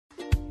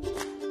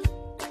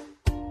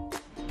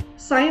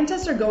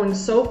Scientists are going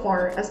so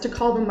far as to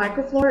call the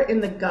microflora in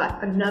the gut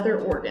another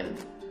organ.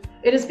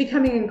 It is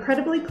becoming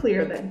incredibly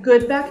clear that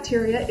good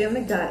bacteria in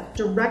the gut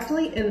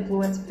directly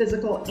influence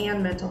physical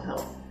and mental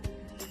health.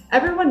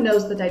 Everyone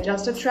knows the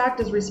digestive tract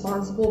is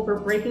responsible for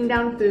breaking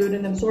down food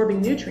and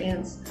absorbing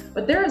nutrients,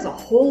 but there is a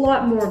whole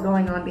lot more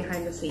going on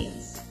behind the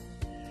scenes.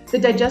 The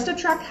digestive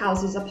tract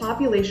houses a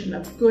population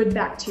of good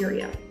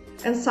bacteria,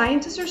 and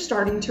scientists are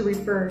starting to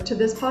refer to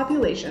this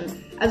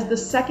population as the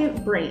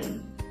second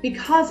brain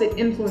because it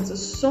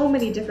influences so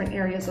many different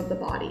areas of the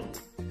body.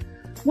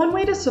 One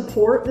way to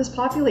support this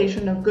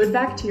population of good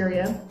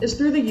bacteria is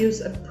through the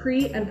use of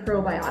pre- and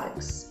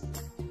probiotics.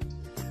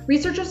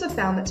 Researchers have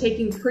found that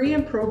taking pre-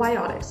 and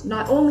probiotics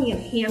not only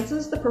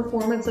enhances the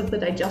performance of the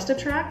digestive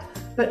tract,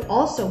 but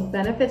also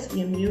benefits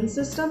the immune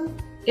system,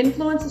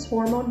 influences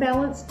hormone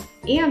balance,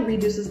 and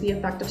reduces the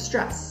effect of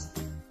stress.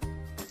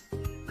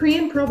 Pre-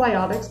 and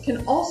probiotics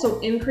can also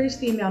increase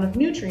the amount of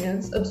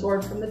nutrients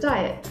absorbed from the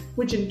diet,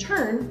 which in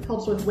turn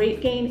helps with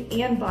weight gain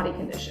and body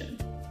condition.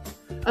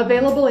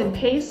 Available in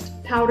paste,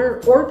 powder,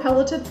 or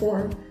pelleted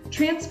form,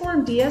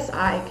 Transform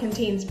DSI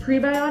contains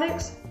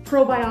prebiotics,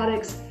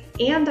 probiotics,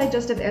 and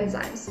digestive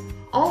enzymes,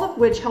 all of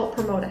which help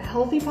promote a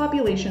healthy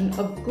population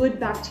of good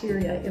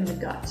bacteria in the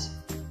gut.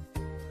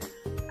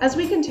 As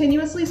we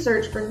continuously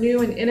search for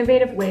new and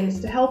innovative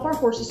ways to help our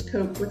horses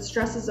cope with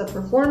stresses of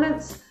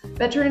performance,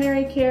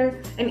 veterinary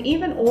care, and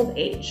even old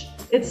age,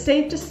 it's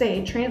safe to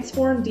say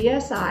Transform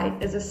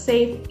DSI is a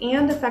safe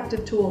and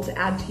effective tool to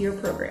add to your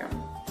program.